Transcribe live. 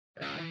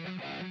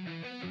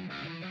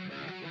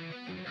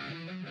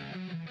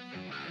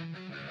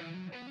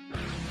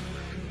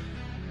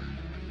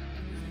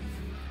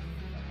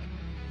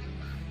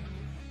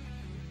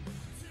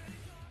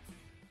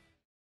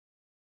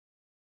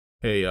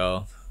Hey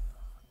y'all,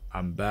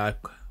 I'm back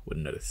with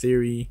another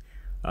theory.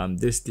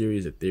 This theory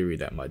is a theory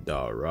that my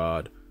dog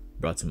Rod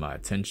brought to my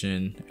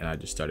attention, and I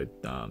just started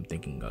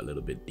thinking a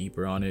little bit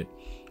deeper on it.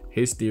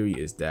 His theory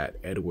is that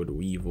Edward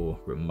Weevil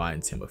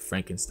reminds him of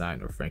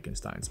Frankenstein or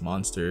Frankenstein's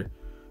monster.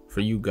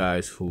 For you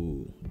guys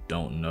who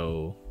don't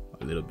know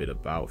a little bit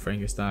about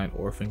Frankenstein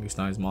or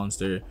Frankenstein's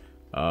monster,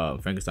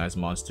 Frankenstein's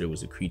monster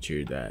was a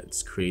creature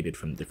that's created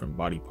from different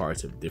body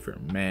parts of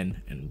different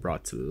men and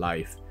brought to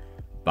life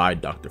by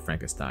Dr.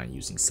 Frankenstein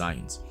using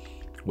science.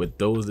 With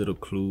those little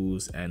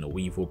clues and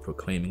Weevil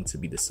proclaiming to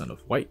be the son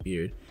of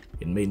Whitebeard,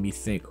 it made me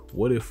think,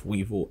 what if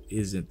Weevil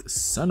isn't the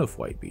son of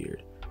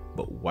Whitebeard,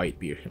 but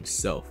Whitebeard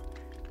himself?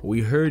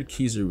 We heard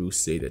Kizaru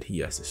say that he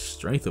has the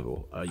strength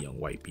of a young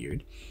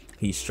Whitebeard.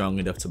 He's strong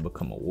enough to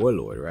become a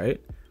warlord,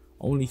 right?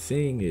 Only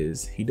thing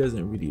is, he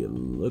doesn't really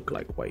look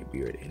like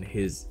Whitebeard, and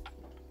his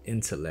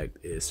intellect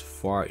is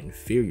far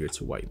inferior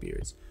to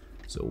Whitebeard's.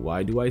 So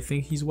why do I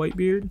think he's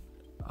Whitebeard?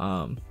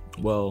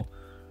 Well,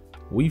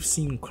 we've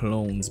seen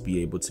clones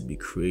be able to be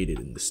created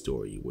in the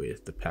story,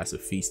 with the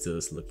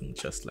pacifistas looking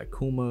just like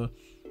Kuma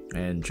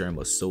and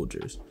Germa's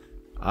soldiers.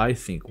 I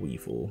think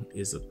Weevil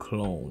is a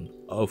clone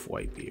of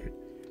Whitebeard.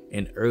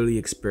 An early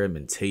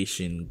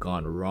experimentation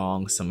gone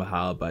wrong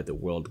somehow by the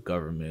world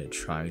government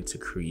trying to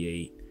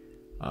create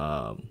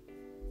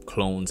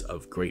clones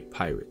of great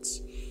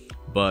pirates.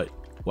 But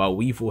while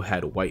Weevil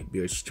had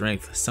Whitebeard's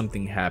strength,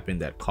 something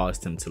happened that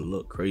caused him to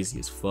look crazy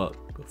as fuck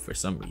for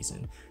some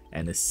reason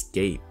and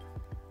escape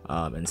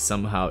and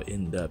somehow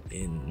end up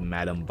in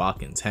Madame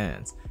Bakken's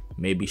hands.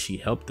 Maybe she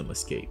helped him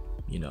escape.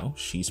 You know,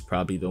 she's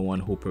probably the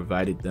one who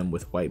provided them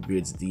with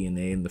Whitebeard's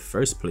DNA in the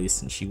first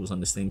place, and she was on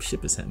the same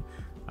ship as him.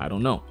 I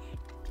don't know.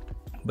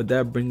 But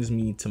that brings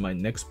me to my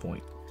next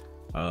point.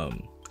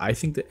 I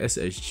think the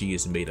SSG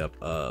is made up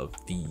of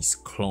these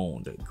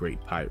cloned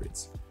great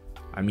pirates.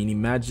 I mean,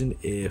 imagine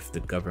if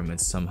the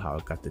government somehow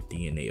got the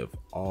DNA of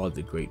all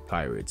the great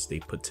pirates they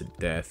put to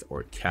death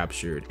or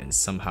captured and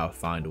somehow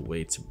found a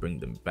way to bring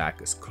them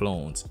back as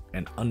clones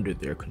and under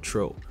their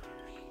control.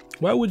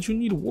 Why would you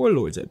need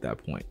warlords at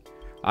that point?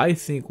 I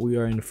think we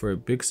are in for a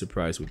big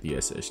surprise with the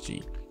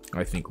SSG.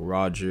 I think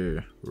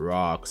Roger,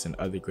 Rox, and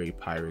other great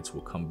pirates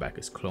will come back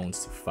as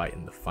clones to fight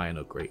in the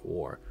final Great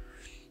War.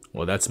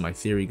 Well, that's my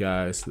theory,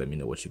 guys. Let me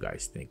know what you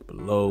guys think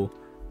below.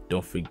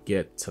 Don't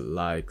forget to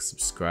like,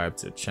 subscribe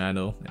to the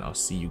channel, and I'll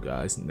see you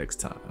guys next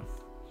time.